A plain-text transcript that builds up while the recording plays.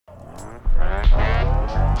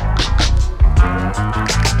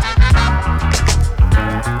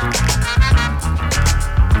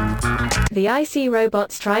the IC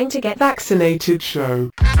Robots Trying to Get Vaccinated show.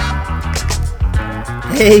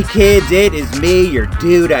 Hey kids, it is me, your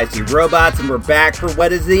dude, IC Robots, and we're back for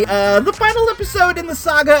what is the final episode in the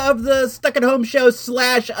saga of the Stuck at Home show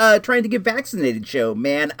 / Trying to Get Vaccinated show.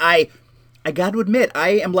 Man, I gotta admit,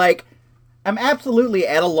 I'm absolutely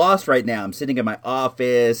at a loss right now. I'm sitting in my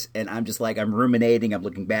office, and I'm just I'm ruminating, I'm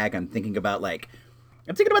looking back, I'm thinking about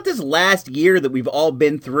this last year that we've all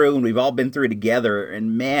been through, and we've all been through together,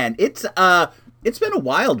 and man, it's been a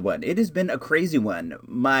wild one. It has been a crazy one.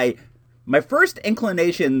 My first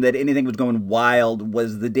inclination that anything was going wild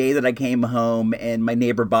was the day that I came home, and my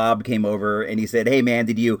neighbor Bob came over, and he said, "Hey man,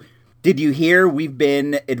 did you hear we've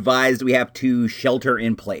been advised we have to shelter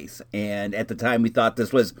in place?" And at the time we thought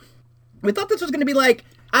this was going to be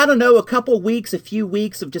I don't know, a few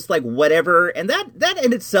weeks of just whatever. And that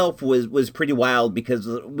in itself was pretty wild, because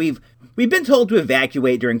we've been told to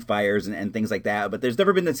evacuate during fires and things like that. But there's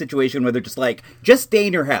never been a situation where they're just stay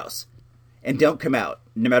in your house and don't come out.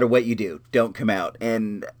 No matter what you do, don't come out.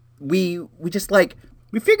 And we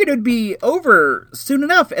figured it would be over soon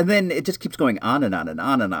enough, and then it just keeps going on and on and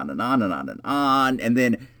on and on and on and on and on. And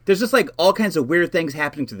then there's just all kinds of weird things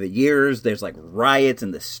happening through the years. There's riots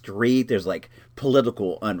in the street. There's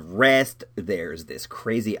political unrest. There's this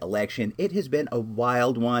crazy election. It has been a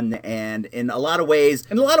wild one, and in a lot of ways,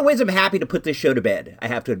 I'm happy to put this show to bed. I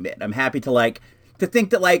have to admit, I'm happy to think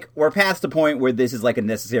that we're past the point where this is a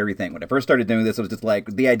necessary thing. When I first started doing this, it was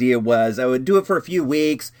just the idea was I would do it for a few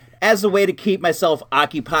weeks as a way to keep myself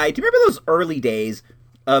occupied. Do you remember those early days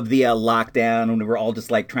of the lockdown when we were all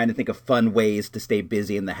just trying to think of fun ways to stay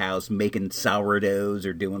busy in the house, making sourdoughs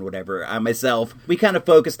or doing whatever? I myself, we kind of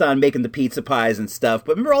focused on making the pizza pies and stuff,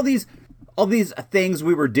 but remember all these things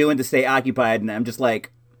we were doing to stay occupied, and I'm just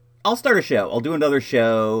I'll start a show. I'll do another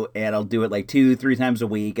show, and I'll do it 2-3 times a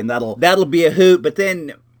week, and that'll be a hoot. But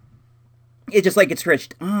then it just it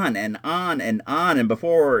stretched on and on and on, and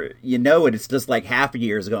before you know it, it's just half a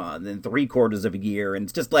year's gone, then 3/4 of a year, and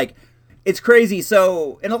it's just it's crazy.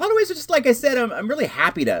 So in a lot of ways, it's just I said, I'm really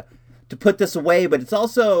happy to put this away, but it's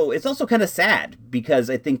also kind of sad, because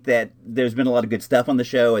I think that there's been a lot of good stuff on the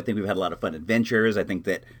show. I think we've had a lot of fun adventures. I think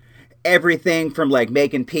that everything from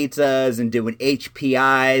making pizzas and doing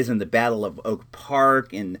HPIs and the Battle of Oak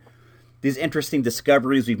Park and these interesting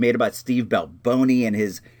discoveries we've made about Steve Balboni and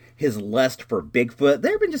his lust for Bigfoot.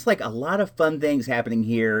 There have been just a lot of fun things happening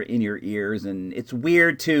here in your ears, and it's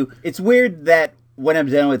weird that when I'm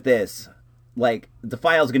done with this, the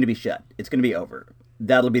file's going to be shut. It's going to be over.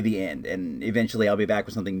 That'll be the end, and eventually I'll be back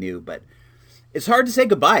with something new, but it's hard to say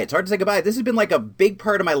goodbye. This has been a big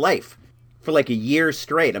part of my life for a year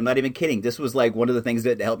straight. I'm not even kidding. This was one of the things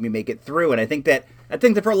that helped me make it through. And I think that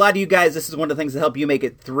for a lot of you guys, this is one of the things that help you make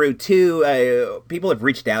it through too. People have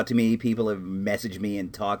reached out to me. People have messaged me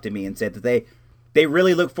and talked to me and said that they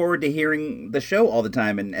really look forward to hearing the show all the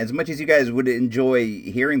time. And as much as you guys would enjoy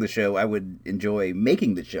hearing the show, I would enjoy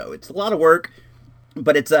making the show. It's a lot of work,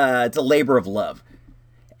 but it's a labor of love,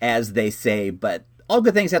 as they say. But all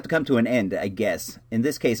good things have to come to an end, I guess. In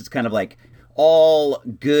this case, it's kind of all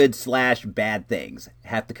good / bad things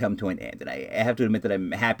have to come to an end. And I have to admit that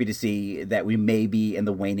I'm happy to see that we may be in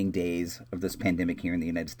the waning days of this pandemic here in the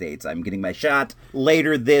United States. I'm getting my shot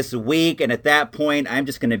later this week, and at that point, I'm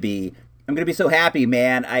going to be so happy,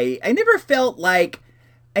 man. I never felt like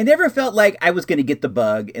I was going to get the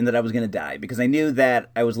bug and that I was going to die, because I knew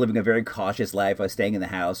that I was living a very cautious life. I was staying in the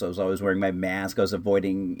house. I was always wearing my mask. I was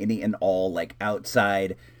avoiding any and all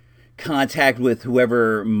outside contact with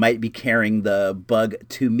whoever might be carrying the bug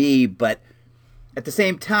to me. But at the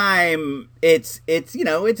same time, it's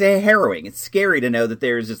harrowing. It's scary to know that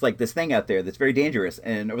there's just this thing out there that's very dangerous.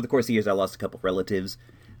 And over the course of years, I lost a couple of relatives.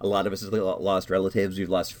 A lot of us have lost relatives. We've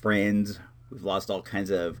lost friends. We've lost all kinds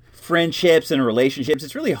of friendships and relationships.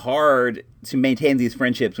 It's really hard to maintain these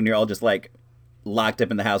friendships when you're all just locked up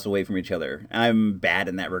in the house away from each other. I'm bad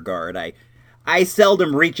in that regard. I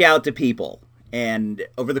seldom reach out to people. And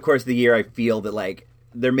over the course of the year, I feel that,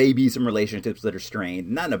 there may be some relationships that are strained.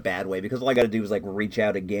 Not in a bad way, because all I got to do is, reach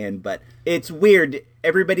out again. But it's weird.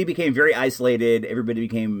 Everybody became very isolated. Everybody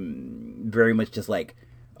became very much just,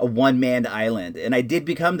 a one-man island. And I did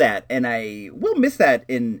become that. And I will miss that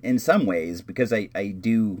in some ways, because I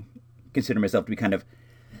do consider myself to be kind of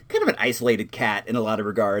an isolated cat in a lot of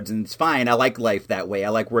regards. And it's fine. I like life that way. I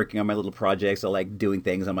like working on my little projects. I like doing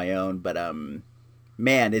things on my own. But,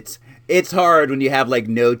 man, it's hard when you have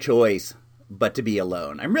no choice but to be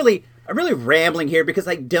alone. I'm really rambling here because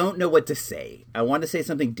I don't know what to say. I want to say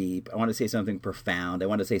something deep. I want to say something profound. I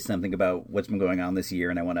want to say something about what's been going on this year,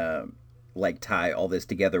 and I want to tie all this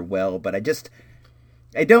together well. But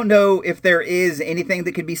I don't know if there is anything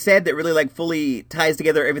that could be said that really like fully ties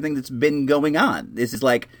together everything that's been going on. This is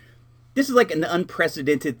like an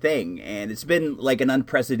unprecedented thing, and it's been like an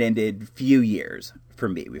unprecedented few years for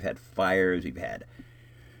me. We've had fires, we've had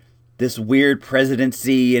this weird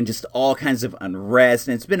presidency, and just all kinds of unrest,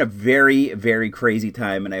 and it's been a very, very crazy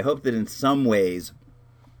time, and I hope that in some ways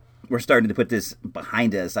we're starting to put this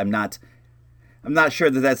behind us. I'm not sure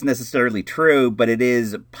that that's necessarily true, but it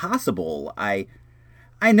is possible. I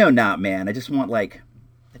know not, man. I just want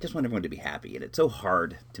everyone to be happy, and it's so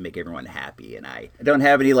hard to make everyone happy, and I don't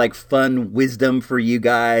have any, like, fun wisdom for you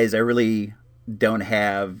guys. I really don't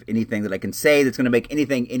have anything that I can say that's going to make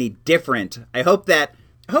anything any different. I hope that,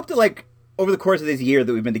 like, over the course of this year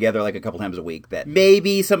that we've been together, like, a couple times a week, that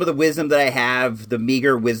maybe some of the wisdom that I have, the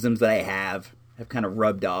meager wisdoms that I have kind of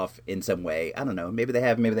rubbed off in some way. I don't know. Maybe they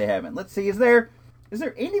have, maybe they haven't. Let's see. Is there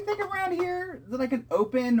anything around here that I can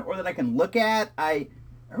open or that I can look at? I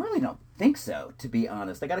really don't think so, to be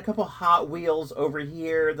honest. I got a couple Hot Wheels over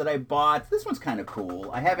here that I bought. This one's kind of cool.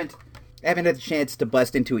 I haven't had the chance to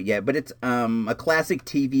bust into it yet, but it's a classic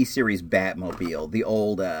TV series Batmobile, the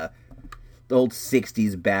old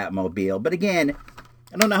 60s Batmobile. But again,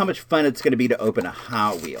 I don't know how much fun it's going to be to open a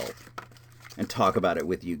Hot Wheel and talk about it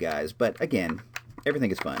with you guys. But again,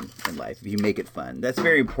 everything is fun in life if you make it fun. That's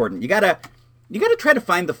very important. You gotta try to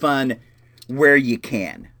find the fun where you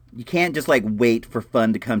can. You can't just, like, wait for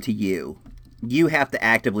fun to come to you. You have to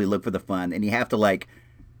actively look for the fun, and you have to, like,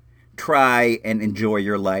 try and enjoy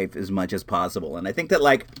your life as much as possible. And I think that,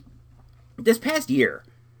 like, this past year,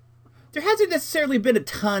 there hasn't necessarily been a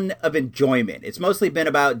ton of enjoyment. It's mostly been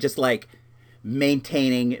about just, like,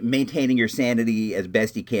 maintaining your sanity as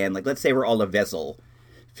best you can. Like, let's say we're all a vessel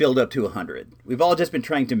filled up to 100. We've all just been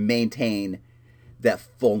trying to maintain that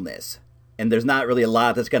fullness. And there's not really a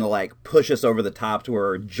lot that's going to, like, push us over the top to where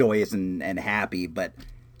we're joyous and happy. But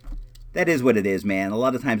that is what it is, man. A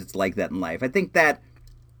lot of times it's like that in life. I think that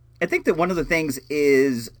one of the things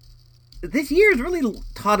is this year has really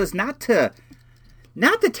taught us not to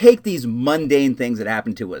take these mundane things that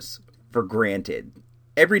happen to us for granted.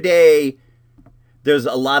 Every day, there's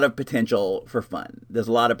a lot of potential for fun. There's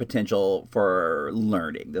a lot of potential for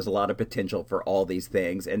learning. There's a lot of potential for all these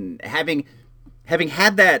things. And having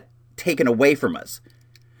had that taken away from us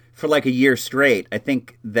for like a year straight, I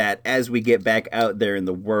think that as we get back out there in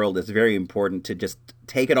the world, it's very important to just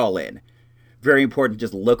take it all in. Very important to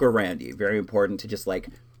just look around you. Very important to just, like,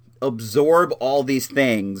 absorb all these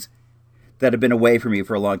things that have been away from you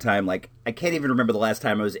for a long time. Like, I can't even remember the last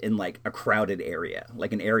time I was in, like, a crowded area,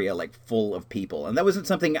 like an area, like, full of people. And that wasn't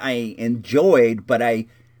something I enjoyed, but I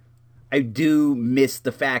do miss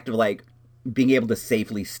the fact of, like, being able to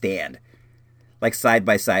safely stand, like, side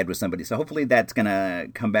by side with somebody. So hopefully that's gonna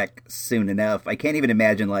come back soon enough. I can't even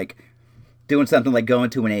imagine, like, doing something like going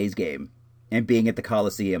to an A's game and being at the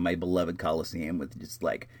Coliseum, my beloved Coliseum, with just,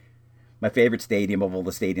 like, my favorite stadium of all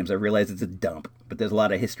the stadiums. I realize it's a dump, but there's a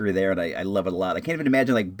lot of history there, and I love it a lot. I can't even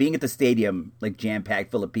imagine, like, being at the stadium, like,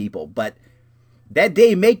 jam-packed full of people. But that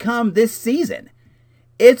day may come this season.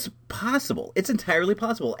 It's possible. It's entirely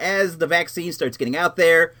possible. As the vaccine starts getting out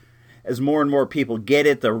there, as more and more people get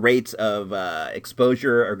it, the rates of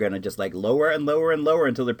exposure are going to just, like, lower and lower and lower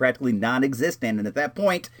until they're practically non-existent. And at that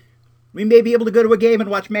point, we may be able to go to a game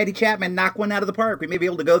and watch Maddie Chapman knock one out of the park. We may be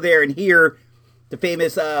able to go there and hear the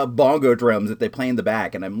famous bongo drums that they play in the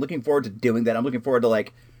back. And I'm looking forward to doing that. I'm looking forward to,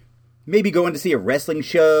 like, maybe going to see a wrestling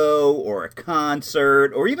show or a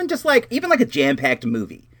concert or even just, like, a jam-packed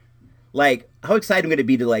movie. Like, how excited I'm going to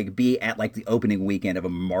be to, like, be at, like, the opening weekend of a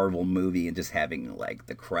Marvel movie and just having, like,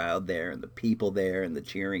 the crowd there and the people there and the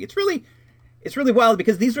cheering. It's really wild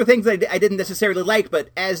because these were things I didn't necessarily like, but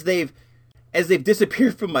as they've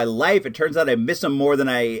disappeared from my life, it turns out I miss them more than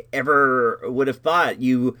I ever would have thought.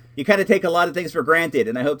 You kind of take a lot of things for granted,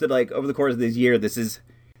 and I hope that, like, over the course of this year, this is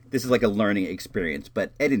like a learning experience.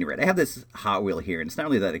 But at any rate, I have this Hot Wheel here, and it's not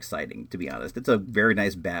really that exciting, to be honest. It's a very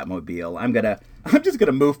nice Batmobile. I'm just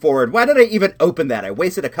gonna move forward. Why did I even open that? I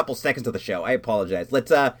wasted a couple seconds of the show. I apologize.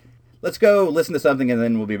 Let's go listen to something, and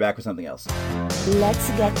then we'll be back with something else. Let's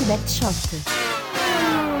get vaccinated.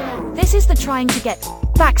 This is the Trying to Get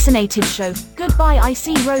Vaccinated show. Goodbye, I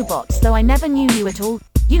see robots. Though I never knew you at all,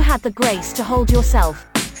 you had the grace to hold yourself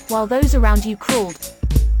while those around you crawled.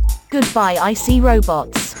 Goodbye, I see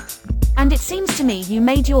robots. And it seems to me you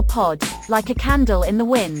made your pod like a candle in the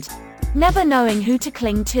wind, never knowing who to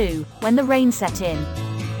cling to when the rain set in.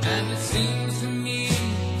 And it seems to me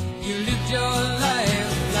you lived your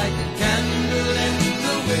life like a candle in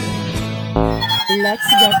the wind. Let's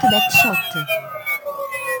get vaccinated.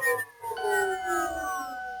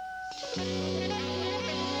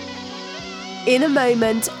 in a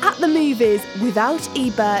moment at the movies without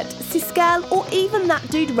Ebert, Siskel or even that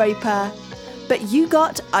dude Roper. But you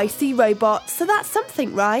got Icy Robots, so that's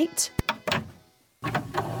something, right?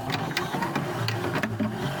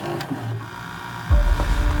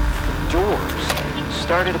 Doors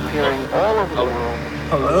started appearing all over the world.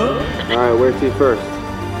 Hello? Alright, where to first?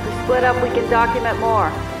 Split up, we can document more.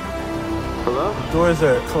 Hello? Doors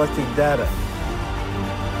are collecting data.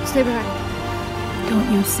 Stay behind.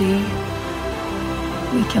 Don't you see?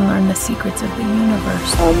 We can learn the secrets of the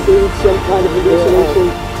universe. I'm in some kind of hallucination.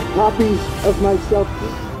 Copies of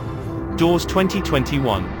myself. Doors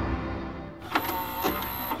 2021.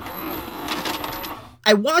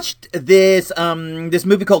 I watched this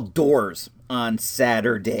movie called Doors on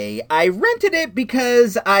Saturday. I rented it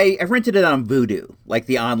because I rented it on Vudu, like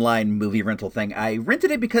the online movie rental thing. I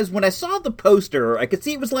rented it because when I saw the poster, I could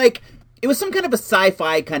see it was some kind of a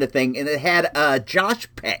sci-fi kind of thing, and it had Josh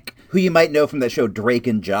Peck, who you might know from that show Drake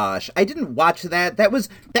and Josh. I didn't watch that. That was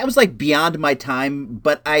like beyond my time,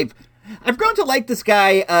 but I've grown to like this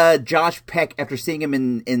guy, Josh Peck, after seeing him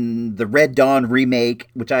in the Red Dawn remake,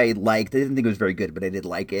 which I liked. I didn't think it was very good, but I did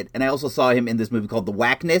like it. And I also saw him in this movie called The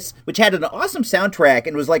Whackness, which had an awesome soundtrack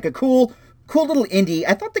and was like a cool little indie.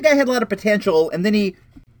 I thought the guy had a lot of potential, and then he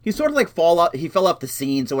sort of like fell off the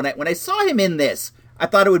scene. So when I saw him in this, I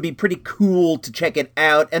thought it would be pretty cool to check it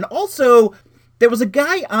out. And also, there was a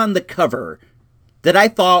guy on the cover that I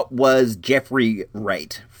thought was Jeffrey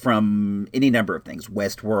Wright from any number of things.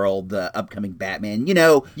 Westworld, the upcoming Batman. You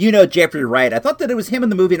know Jeffrey Wright. I thought that it was him in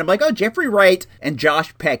the movie, and I'm like, oh, Jeffrey Wright and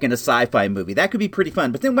Josh Peck in a sci-fi movie. That could be pretty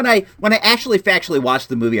fun. But then when I actually factually watched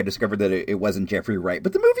the movie, I discovered that it wasn't Jeffrey Wright.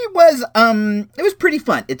 But the movie was, it was pretty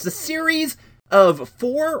fun. It's a series of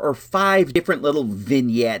 4 or 5 different little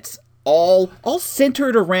vignettes, all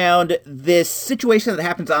centered around this situation that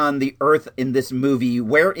happens on the Earth in this movie,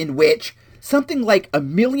 in which something like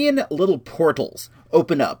 1 million little portals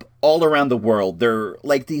open up all around the world. They're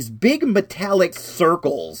like these big metallic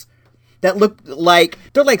circles that look like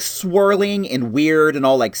they're like swirling and weird and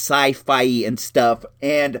all like sci-fi and stuff.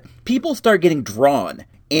 And people start getting drawn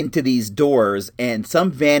into these doors, and some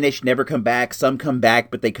vanish, never come back. Some come back,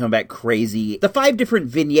 but they come back crazy. The 5 different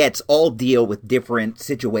vignettes all deal with different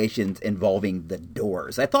situations involving the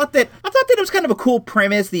doors. I thought that it was kind of a cool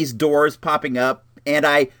premise, these doors popping up. And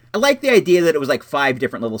I like the idea that it was like 5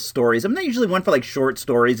 different little stories. I'm not usually one for like short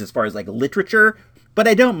stories as far as like literature, but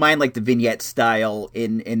I don't mind like the vignette style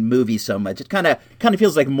in movies so much. It kind of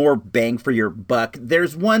feels like more bang for your buck.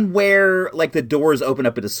 There's one where like the doors open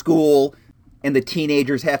up at a school and the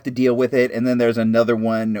teenagers have to deal with it. And then there's another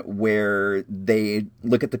one where they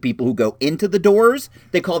look at the people who go into the doors.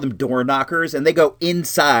 They call them door knockers, and they go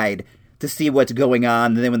inside to see what's going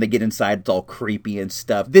on, and then when they get inside, it's all creepy and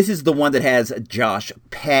stuff. This is the one that has Josh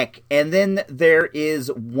Peck, and then there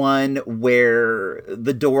is one where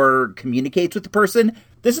the door communicates with the person.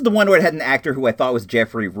 This is the one where it had an actor who I thought was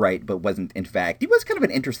Jeffrey Wright, but wasn't in fact. He was kind of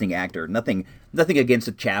an interesting actor. Nothing against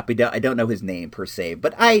the chap. I don't know his name per se,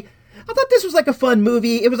 but I thought this was like a fun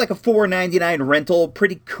movie. It was like a $4.99 rental,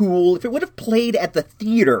 pretty cool. If it would have played at the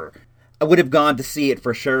theater, I would have gone to see it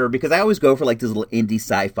for sure, because I always go for like these little indie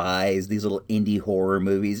sci-fis, these little indie horror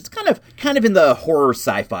movies. It's kind of in the horror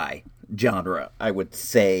sci-fi genre, I would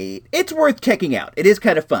say. It's worth checking out. It is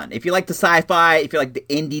kind of fun. If you like the sci-fi, if you like the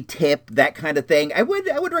indie tip, that kind of thing, I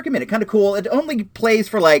would recommend it. Kind of cool. It only plays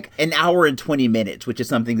for like an hour and 20 minutes, which is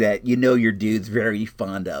something that your dude's very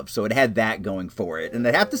fond of. So it had that going for it. And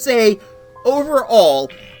I have to say,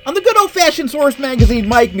 overall, on the good old-fashioned Source Magazine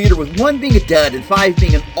Mike meter, with 1 being a dud and 5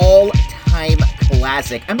 being an all-time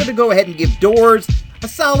classic, I'm going to go ahead and give Doors a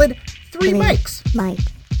solid 3 mics. Mike.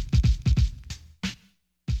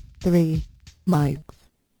 3 mics.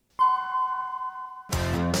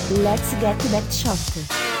 Let's get to that shot.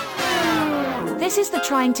 This is the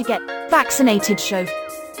Trying to Get Vaccinated show.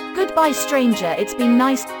 Goodbye, stranger. It's been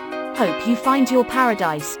nice. Hope you find your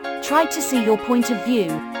paradise. Tried to see your point of view.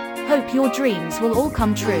 Hope your dreams will all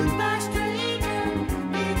come true.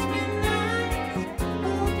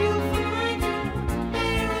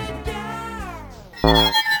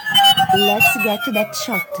 Let's get to that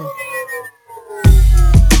shot.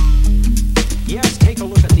 Yes, take a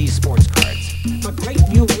look at these sports cards. A great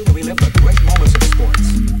new way to relive the great moments of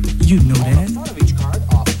sports. You know that? On the front of each card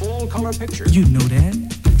are full color pictures. You know that?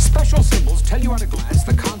 Special symbols tell you at a glance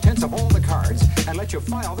the contents of all the cards and let you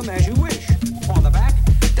file them as you wish. On the back,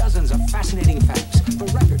 dozens of fascinating facts, the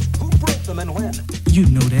records, who broke them and when. You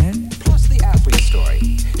know that? Plus the athlete's story,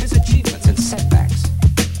 his achievements and setbacks.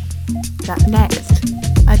 Up next,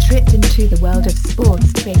 a trip into the world of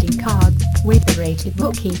sports trading cards with the rated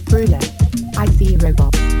bookie Brula. Icy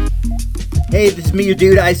Robots. Hey, this is me, your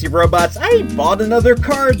dude, Icy Robots. I bought another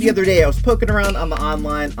card the other day. I was poking around on the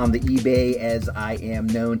online, on the eBay, as I am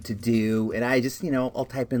known to do, and I just, I'll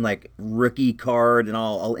type in, like, rookie card, and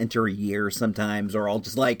I'll enter a year sometimes, or I'll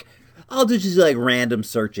do just random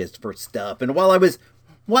searches for stuff. And while I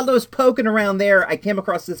was poking around there, I came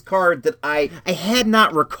across this card that I had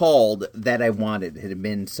not recalled that I wanted. It had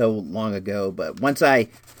been so long ago, but once I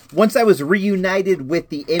was reunited with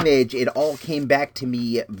the image, it all came back to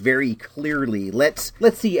me very clearly. Let's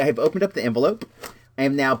see. I've opened up the envelope. I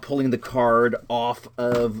am now pulling the card off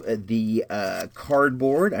of the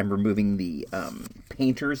cardboard. I'm removing the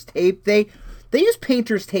painter's tape. They use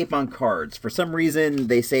painter's tape on cards. For some reason,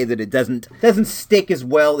 they say that it doesn't stick as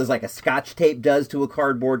well as like a Scotch tape does to a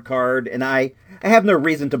cardboard card, and I have no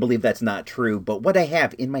reason to believe that's not true. But what I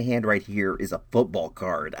have in my hand right here is a football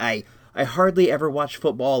card. I hardly ever watch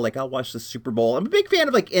football. Like, I'll watch the Super Bowl. I'm a big fan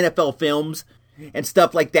of, like, NFL films and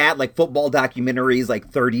stuff like that, like football documentaries,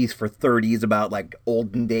 like 30s for 30s about, like,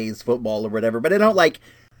 olden days football or whatever. But I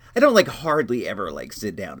don't hardly ever, like,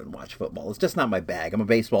 sit down and watch football. It's just not my bag. I'm a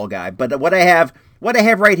baseball guy. But what I have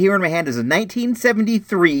right here in my hand is a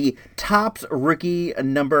 1973 Topps rookie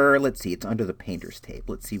number. Let's see, it's under the painter's tape.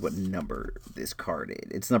 Let's see what number this card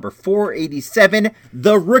is. It's number 487,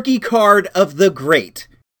 the rookie card of the great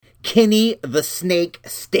Kenny the Snake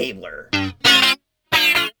Stabler.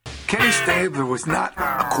 Kenny Stabler was not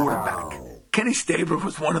a quarterback. Kenny Stabler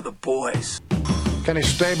was one of the boys. Kenny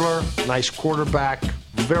Stabler, nice quarterback,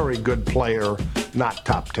 very good player, not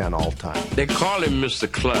top 10 all time. They call him Mr.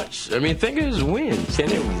 Clutch. I mean, think of his wins.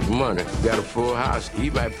 Kenny was money. Got a full house.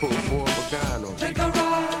 He might pull 4 of a kind on him.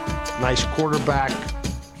 Nice quarterback,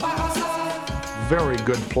 very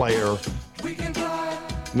good player,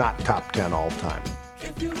 not top 10 all time.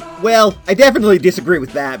 Well, I definitely disagree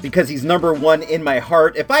with that because he's number one in my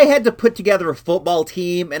heart. If I had to put together a football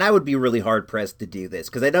team, and I would be really hard-pressed to do this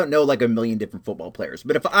because I don't know like a million different football players,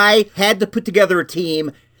 but if I had to put together a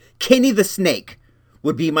team, Kenny the Snake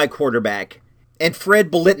would be my quarterback, and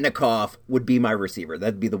Fred Biletnikoff would be my receiver.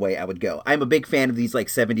 That'd be the way I would go. I'm a big fan of these like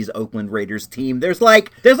 70s Oakland Raiders team. There's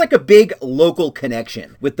like a big local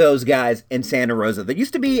connection with those guys in Santa Rosa. There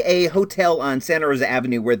used to be a hotel on Santa Rosa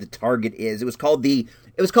Avenue where the Target is. It was called the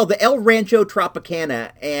El Rancho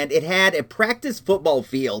Tropicana, and it had a practice football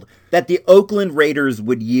field that the Oakland Raiders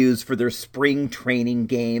would use for their spring training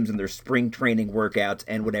games and their spring training workouts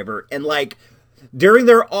and whatever. And like during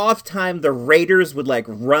their off time, the Raiders would like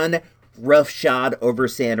run roughshod over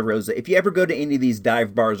Santa Rosa. If you ever go to any of these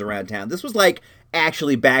dive bars around town, this was like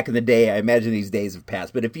actually back in the day. I imagine these days have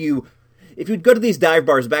passed, but if you'd go to these dive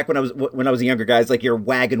bars back when I was a younger guy, like your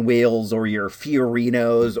Wagon Wheels or your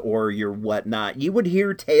Fiorinos or your whatnot, you would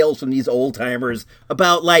hear tales from these old timers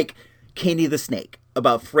about like Kenny the Snake,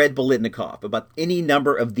 about Fred Biletnikoff, about any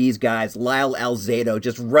number of these guys, Lyle Alzado,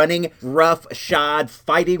 just running roughshod,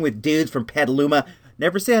 fighting with dudes from Petaluma.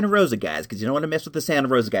 Never Santa Rosa guys, because you don't want to mess with the Santa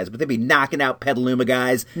Rosa guys, but they'd be knocking out Petaluma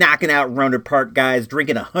guys, knocking out Rohnert Park guys,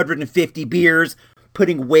 drinking 150 beers,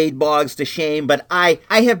 putting Wade Boggs to shame. But I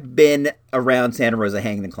have been around Santa Rosa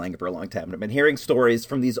hanging and clanging for a long time, and I've been hearing stories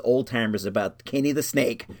from these old timers about Kenny the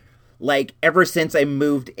Snake, like ever since I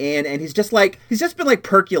moved in, and he's just been like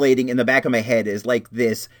percolating in the back of my head as like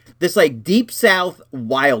this like deep south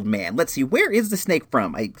wild man. Let's see, where is the snake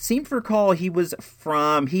from? I seem to recall he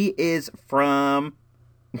is from,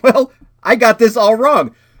 well, I got this all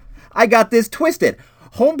wrong. I got this twisted.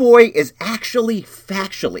 Homeboy is actually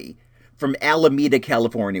factually from Alameda,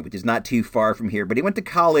 California, which is not too far from here, but he went to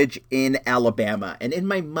college in Alabama, and in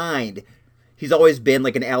my mind, he's always been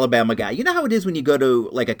like an Alabama guy. You know how it is when you go to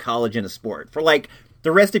like a college in a sport? For like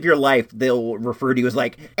the rest of your life, they'll refer to you as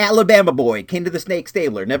like Alabama boy, Kenny the Snake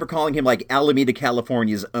Stabler, never calling him like Alameda,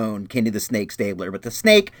 California's own Kenny the Snake Stabler. But the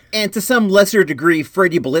Snake, and to some lesser degree,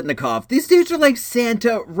 Freddie Biletnikoff, these dudes are like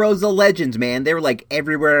Santa Rosa legends, man. They were like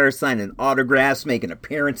everywhere, signing autographs, making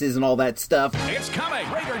appearances and all that stuff. It's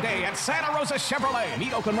coming, Raider Day at Santa Rosa Chevrolet.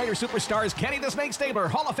 Meet Oakland Raiders superstars Kenny the Snake Stabler,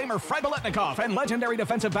 Hall of Famer Fred Biletnikoff, and legendary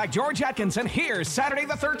defensive back George Atkinson. Here's Saturday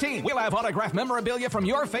the 13th. We'll have autographed memorabilia from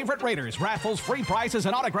your favorite Raiders, raffles, free prizes,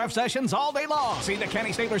 and autograph sessions all day long. See the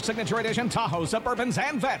Kenny Stabler Signature Edition, Tahoe, Suburbans,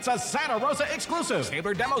 and Vets, a Santa Rosa exclusive.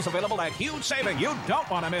 Stabler demos available at huge saving. You don't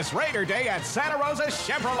want to miss Raider Day at Santa Rosa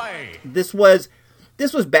Chevrolet. This was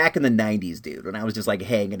back in the 90s, dude, when I was just like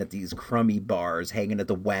hanging at these crummy bars, hanging at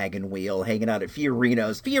the Wagon Wheel, hanging out at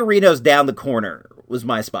Fiorino's. Fiorino's down the corner was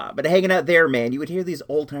my spot. But hanging out there, man, you would hear these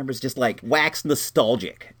old timers just like wax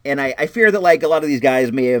nostalgic. And I fear that like a lot of these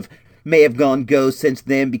guys may have gone ghost since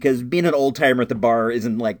then, because being an old timer at the bar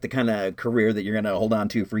isn't like the kind of career that you're going to hold on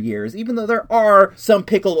to for years, even though there are some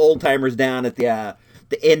pickled old timers down at the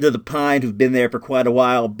the end of the pine who've been there for quite a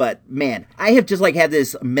while. But man, I have just like had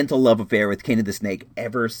this mental love affair with Kenny the Snake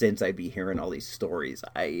ever since I'd be hearing all these stories.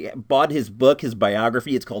 I bought his book, his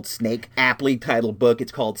biography. It's called Snake, aptly titled book.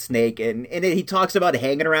 It's called Snake. And in it, he talks about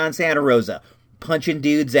hanging around Santa Rosa, punching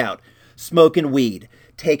dudes out, smoking weed,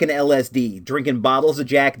 taking LSD, drinking bottles of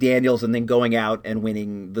Jack Daniels, and then going out and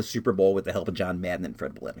winning the Super Bowl with the help of John Madden and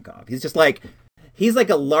Fred Biletnikoff. He's like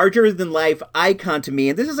a larger-than-life icon to me,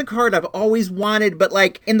 and this is a card I've always wanted, but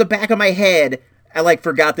like in the back of my head, I like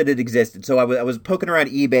forgot that it existed. So I was poking around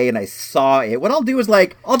eBay and I saw it. What I'll do is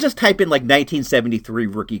like, I'll just type in like 1973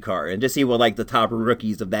 rookie card and just see what like the top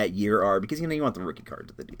rookies of that year are, because you know you want the rookie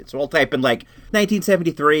cards of the dude. So I'll type in like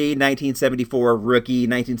 1973, 1974 rookie,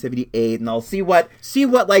 1978, and I'll see what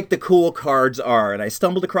like the cool cards are. And I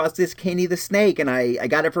stumbled across this Kenny the Snake, and I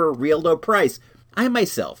got it for a real low price.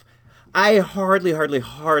 I hardly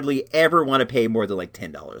ever want to pay more than like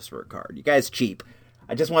 $10 for a card. You guys cheap.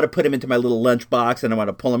 I just want to put him into my little lunchbox, and I want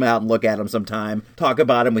to pull him out and look at him sometime, talk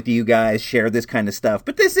about him with you guys, share this kind of stuff.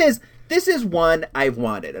 But this is one I've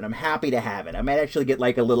wanted, and I'm happy to have it. I might actually get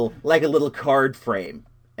like a little card frame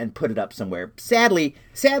and put it up somewhere. Sadly,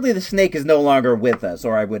 the Snake is no longer with us,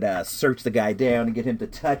 or I would search the guy down and get him to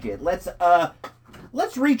touch it.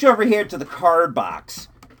 Let's reach over here to the card box.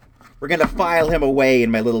 We're going to file him away in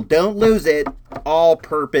my little don't lose it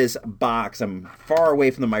all-purpose box. I'm far away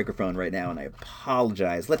from the microphone right now, and I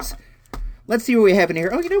apologize. Let's see what we have in here.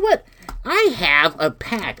 Oh, you know what? I have a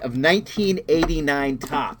pack of 1989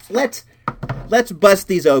 Topps. Let's bust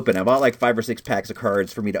these open. I bought like 5 or 6 packs of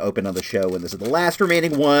cards for me to open on the show, and this is the last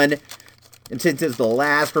remaining one. And since it's the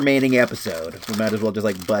last remaining episode, we might as well just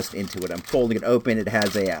like bust into it. I'm folding it open. It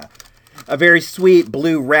has a very sweet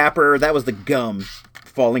blue wrapper. That was the gum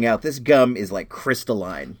falling out. This gum is like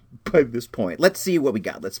crystalline by this point. Let's see what we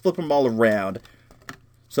got. Let's flip them all around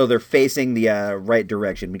so they're facing the right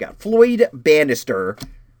direction. We got Floyd Bannister,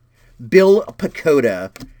 Bill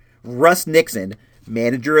Pacoda, Russ Nixon,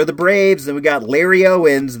 manager of the Braves. Then we got Larry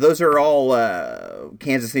Owens. Those are all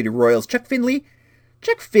Kansas City Royals. Chuck Finley.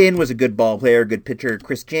 Chuck Finn was a good ball player, good pitcher.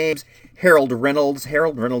 Chris James, Harold Reynolds.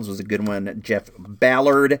 Harold Reynolds was a good one. Jeff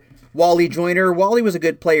Ballard. Wally Joyner. Wally was a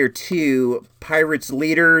good player, too. Pirates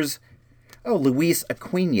leaders. Oh, Luis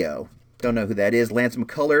Aquino. Don't know who that is. Lance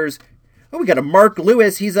McCullers. Oh, we got a Mark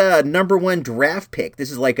Lewis. He's a number 1 draft pick. This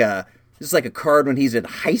is like a card when he's in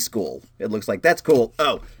high school. It looks like. That's cool.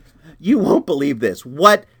 Oh, you won't believe this.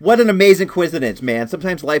 What an amazing coincidence, man.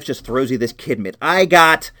 Sometimes life just throws you this kidmit. I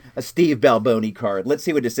got a Steve Balboni card. Let's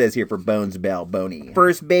see what it says here for Bones Balboni.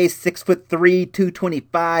 First base, 6'3",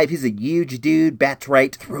 225. He's a huge dude. Bats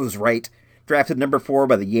right, throws right. Drafted number 4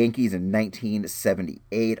 by the Yankees in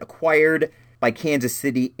 1978. Acquired by Kansas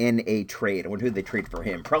City in a trade. I wonder who they traded for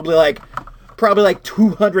him. Probably like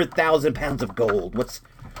 200,000 pounds of gold.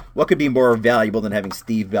 What could be more valuable than having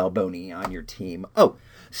Steve Balboni on your team? Oh,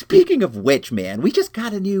 speaking of which, man, we just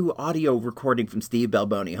got a new audio recording from Steve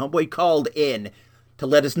Balboni. Homeboy called in to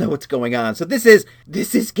let us know what's going on. So this is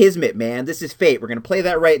Kismet, man. This is fate. We're going to play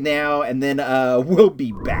that right now, and then we'll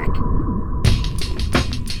be back.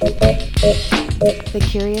 The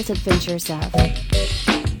Curious Adventures of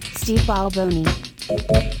Steve Balboni,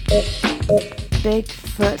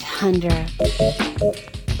 Bigfoot Hunter.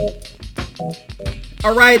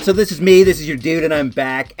 All right, so this is me. This is your dude, and I'm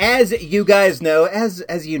back. As you guys know,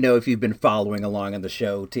 as you know, if you've been following along on the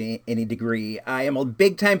show to any degree, I am a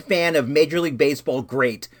big-time fan of Major League Baseball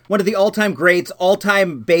great. One of the all-time greats,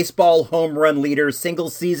 all-time baseball home run leader,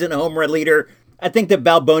 single-season home run leader. I think that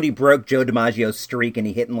Balboni broke Joe DiMaggio's streak, and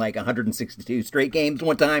he hit in like 162 straight games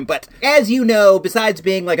one time. But as you know, besides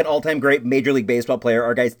being like an all-time great Major League Baseball player,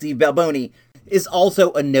 our guy Steve Balboni is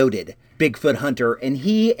also a noted Bigfoot hunter, and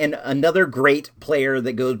he and another great player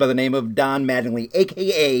that goes by the name of Don Mattingly,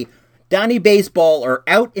 a.k.a. Donnie Baseball, are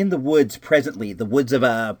out in the woods presently, the woods of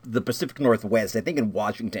the Pacific Northwest, I think in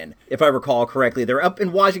Washington, if I recall correctly. They're up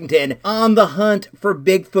in Washington on the hunt for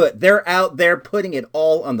Bigfoot. They're out there putting it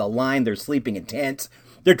all on the line. They're sleeping in tents.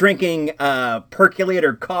 They're drinking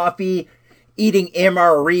percolator coffee, eating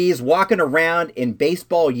MREs, walking around in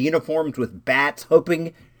baseball uniforms with bats,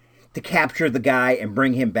 hoping to capture the guy and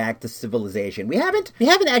bring him back to civilization. We haven't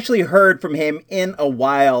actually heard from him in a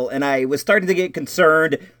while, and I was starting to get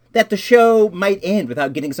concerned that the show might end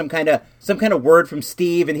without getting some kind of word from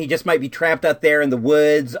Steve, and he just might be trapped out there in the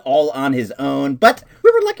woods all on his own. But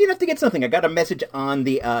we were lucky enough to get something. I got a message on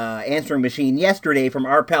the answering machine yesterday from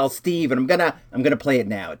our pal Steve, and I'm gonna play it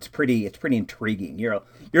now. It's pretty intriguing.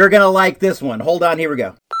 You're gonna like this one. Hold on, here we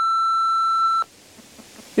go.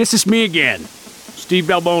 This is me again, Steve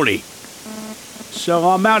Balboni. So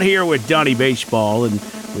I'm out here with Donnie Baseball, and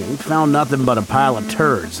We found nothing but a pile of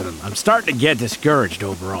turds, and I'm starting to get discouraged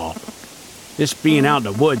overall. This being out in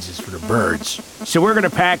the woods is for the birds. So we're gonna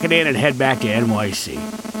pack it in and head back to NYC.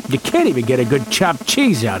 You can't even get a good chopped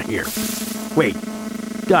cheese out here. Wait,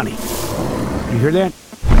 Donnie, you hear that?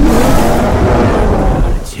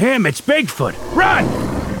 It's him, it's Bigfoot. Run!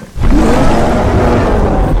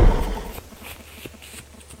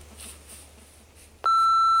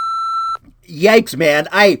 Yikes, man.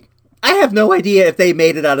 I have no idea if they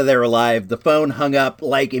made it out of there alive. The phone hung up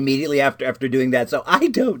like immediately after doing that, so I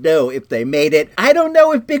don't know if they made it. I don't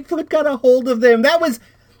know if Bigfoot got a hold of them. That was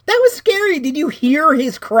scary. Did you hear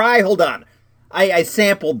his cry? Hold on. I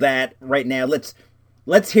sampled that right now. Let's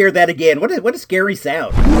hear that again. What a scary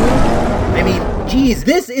sound. I mean, geez,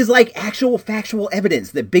 this is like actual factual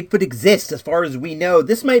evidence that Bigfoot exists as far as we know.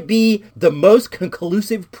 This might be the most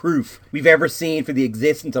conclusive proof we've ever seen for the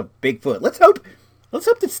existence of Bigfoot. Let's hope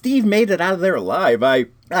that Steve made it out of there alive. I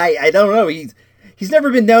don't know. He's never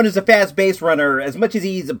been known as a fast base runner, as much as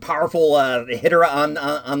he's a powerful hitter on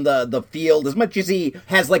the field, as much as he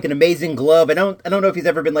has like an amazing glove. I don't know if he's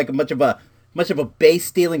ever been like much of a base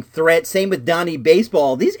stealing threat. Same with Donnie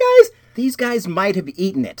Baseball. These guys might have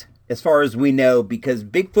eaten it, as far as we know, because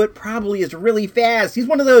Bigfoot probably is really fast. He's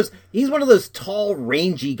one of those tall,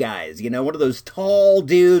 rangy guys, one of those tall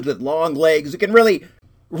dudes with long legs who can really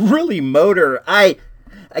motor. I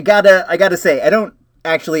gotta say, I don't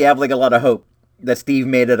actually have like a lot of hope that Steve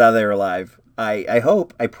made it out of there alive.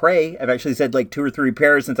 I pray. I've actually said like 2 or 3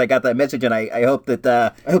 prayers since I got that message, and I hope that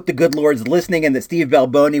I hope the good Lord's listening and that Steve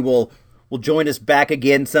Balboni will join us back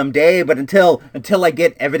again someday. But until I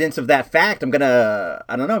get evidence of that fact, I'm gonna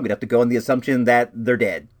have to go on the assumption that they're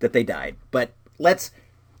dead, that they died. But let's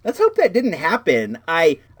hope that didn't happen.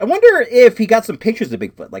 I wonder if he got some pictures of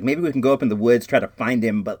Bigfoot. Like maybe we can go up in the woods, try to find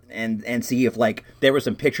him, and see if like there were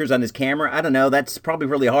some pictures on his camera. I don't know. That's probably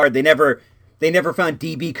really hard. They never found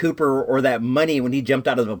DB Cooper or that money when he jumped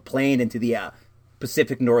out of a plane into the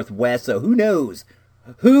Pacific Northwest. So who knows?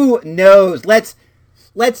 Who knows? Let's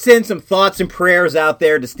send some thoughts and prayers out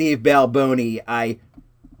there to Steve Balboni. I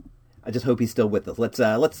just hope he's still with us. Let's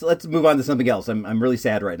move on to something else. I'm really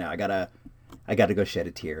sad right now. I gotta go shed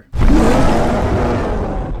a tear.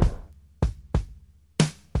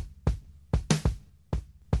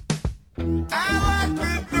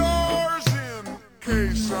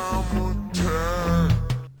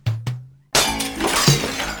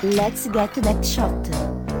 Let's get to that shot.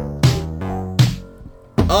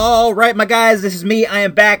 All right, my guys, this is me. I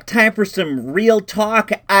am back. Time for some real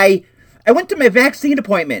talk. I went to my vaccine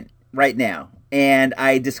appointment right now, and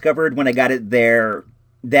I discovered when I got it there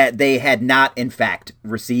that they had not, in fact,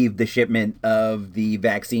 received the shipment of the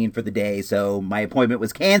vaccine for the day, so my appointment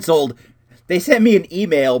was canceled. They sent me an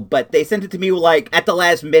email, but they sent it to me like at the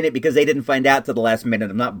last minute because they didn't find out till the last minute.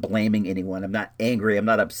 I'm not blaming anyone. I'm not angry. I'm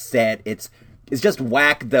not upset. It's just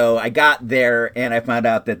whack, though. I got there, and I found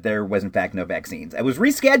out that there was, in fact, no vaccines. I was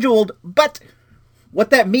rescheduled, but what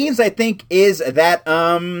that means, I think, is that,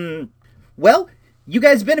 well, you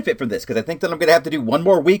guys benefit from this, because I think that I'm going to have to do one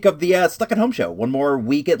more week of the Stuck at Home show. One more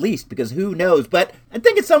week at least, because who knows? But I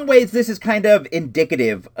think in some ways this is kind of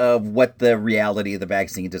indicative of what the reality of the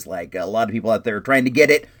vaccines is like. A lot of people out there are trying to get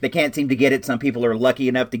it. They can't seem to get it. Some people are lucky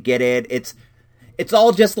enough to get it. It's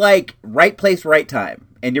all just like right place, right time.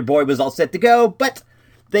 And your boy was all set to go, but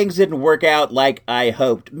things didn't work out like I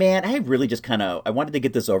hoped. Man, I really just I wanted to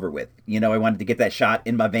get this over with. I wanted to get that shot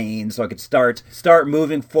in my veins so I could start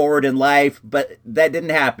moving forward in life, but that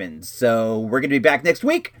didn't happen. So we're going to be back next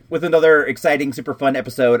week with another exciting, super fun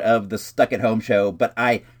episode of the Stuck at Home show. But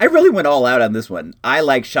I really went all out on this one.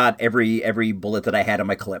 I shot every bullet that I had on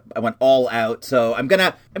my clip. I went all out. So I'm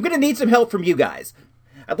going to need some help from you guys.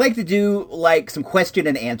 I'd like to do like some question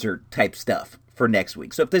and answer type stuff for next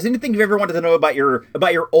week. So if there's anything you've ever wanted to know about your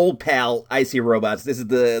old pal IC Robots, this is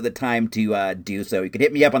the time to do so. You can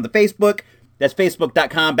hit me up on the Facebook. That's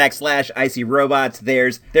facebook.com/IC Robots.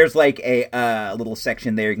 There's like a little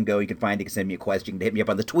section there you can go. You can find it. You can send me a question. You can hit me up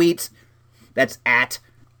on the tweets. That's at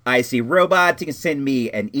IC Robots. You can send me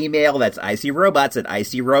an email. That's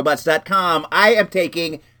icrobots@icrobots.com. I am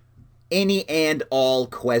taking any and all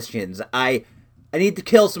questions. I need to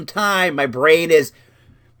kill some time. My brain is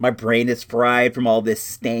fried from all this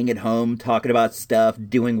staying at home, talking about stuff,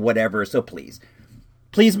 doing whatever. So please,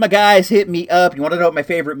 my guys, hit me up. You want to know what my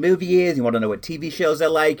favorite movie is? You want to know what TV shows I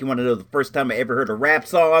like? You want to know the first time I ever heard a rap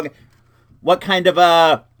song? What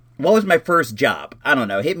was my first job? I don't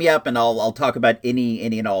know. Hit me up and I'll talk about any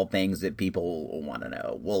and all things that people want to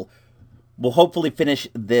know. We'll hopefully finish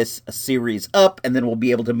this series up, and then we'll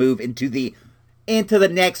be able to move into the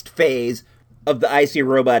next phase of the IC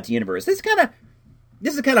Robots universe. This kind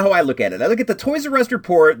this is kind of how I look at it. I look at the Toys R Us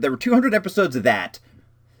report. There were 200 episodes of that.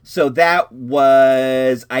 So that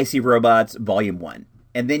was IC Robots Volume 1.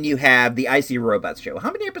 And then you have the IC Robots show.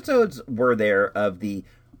 How many episodes were there of the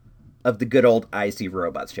good old IC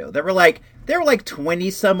Robots show? There were like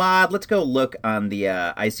 20 some odd. Let's go look on the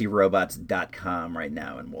icrobots.com right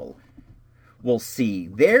now, and we'll see.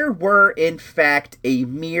 There were, in fact, a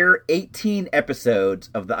mere 18 episodes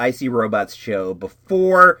of the IC Robots show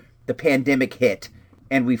before the pandemic hit,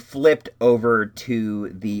 and we flipped over to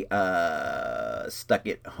the Stuck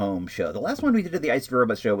at Home show. The last one we did of the IC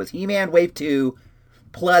Robots show was He-Man Wave 2,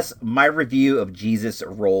 plus my review of Jesus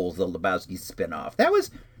Rolls, the Lebowski spinoff. That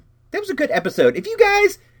was a good episode. If you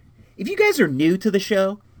guys are new to the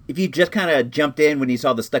show, if you just kind of jumped in when you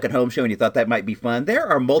saw the Stuck at Home show and you thought that might be fun, there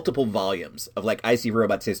are multiple volumes of like IC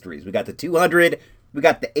Robots histories. We got the 200, we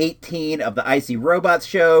got the 18 of the IC Robots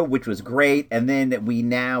show, which was great, and then we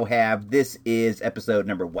now have, this is episode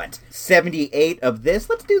number what? 78 of this.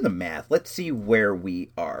 Let's do the math. Let's see where we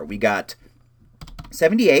are. We got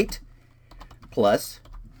 78 plus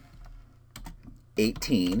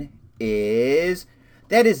 18 is...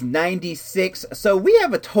 That is 96. So we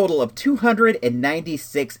have a total of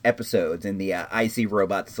 296 episodes in the IC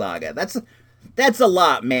Robots saga. That's a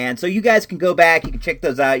lot, man. So you guys can go back, you can check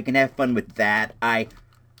those out, you can have fun with that. I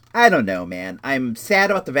don't know, man. I'm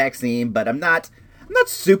sad about the vaccine, but I'm not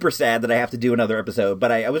super sad that I have to do another episode,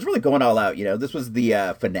 but I was really going all out, you know. This was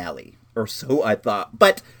the finale, or so I thought.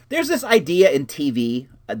 But there's this idea in TV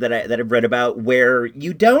that I've read about where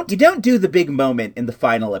you don't do the big moment in the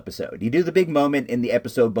final episode. You do the big moment in the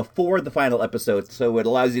episode before the final episode, so it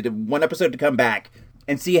allows you to one episode to come back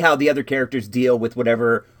and see how the other characters deal with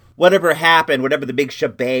whatever happened, whatever the big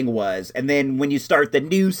shebang was. And then when you start the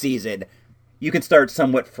new season, you can start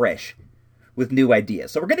somewhat fresh with new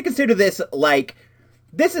ideas. So we're going to consider this like,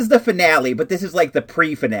 this is the finale, but this is like the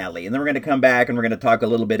pre-finale. And then we're going to come back and we're going to talk a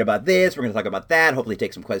little bit about this. We're going to talk about that. Hopefully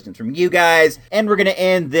take some questions from you guys. And we're going to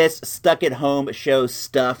end this Stuck at Home show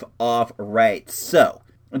stuff off right. So,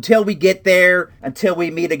 until we get there, until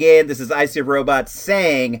we meet again, this is IC Robots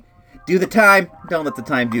saying, do the time, don't let the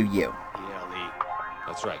time do you. ELE.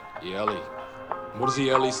 That's right, ELE. What does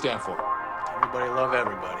ELE stand for? Everybody love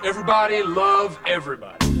everybody. Everybody love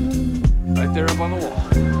everybody. Right there up on the wall.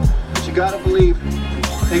 But you gotta believe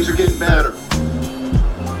things are getting better.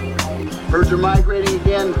 Birds are migrating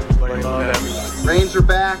again. Everybody love everybody. Rains are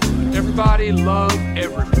back. Everybody love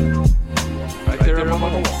everybody. Right there up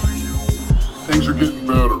on the wall. Things are getting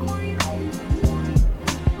better.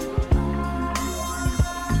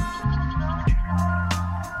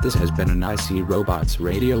 This has been an IC Robots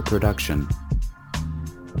radio production.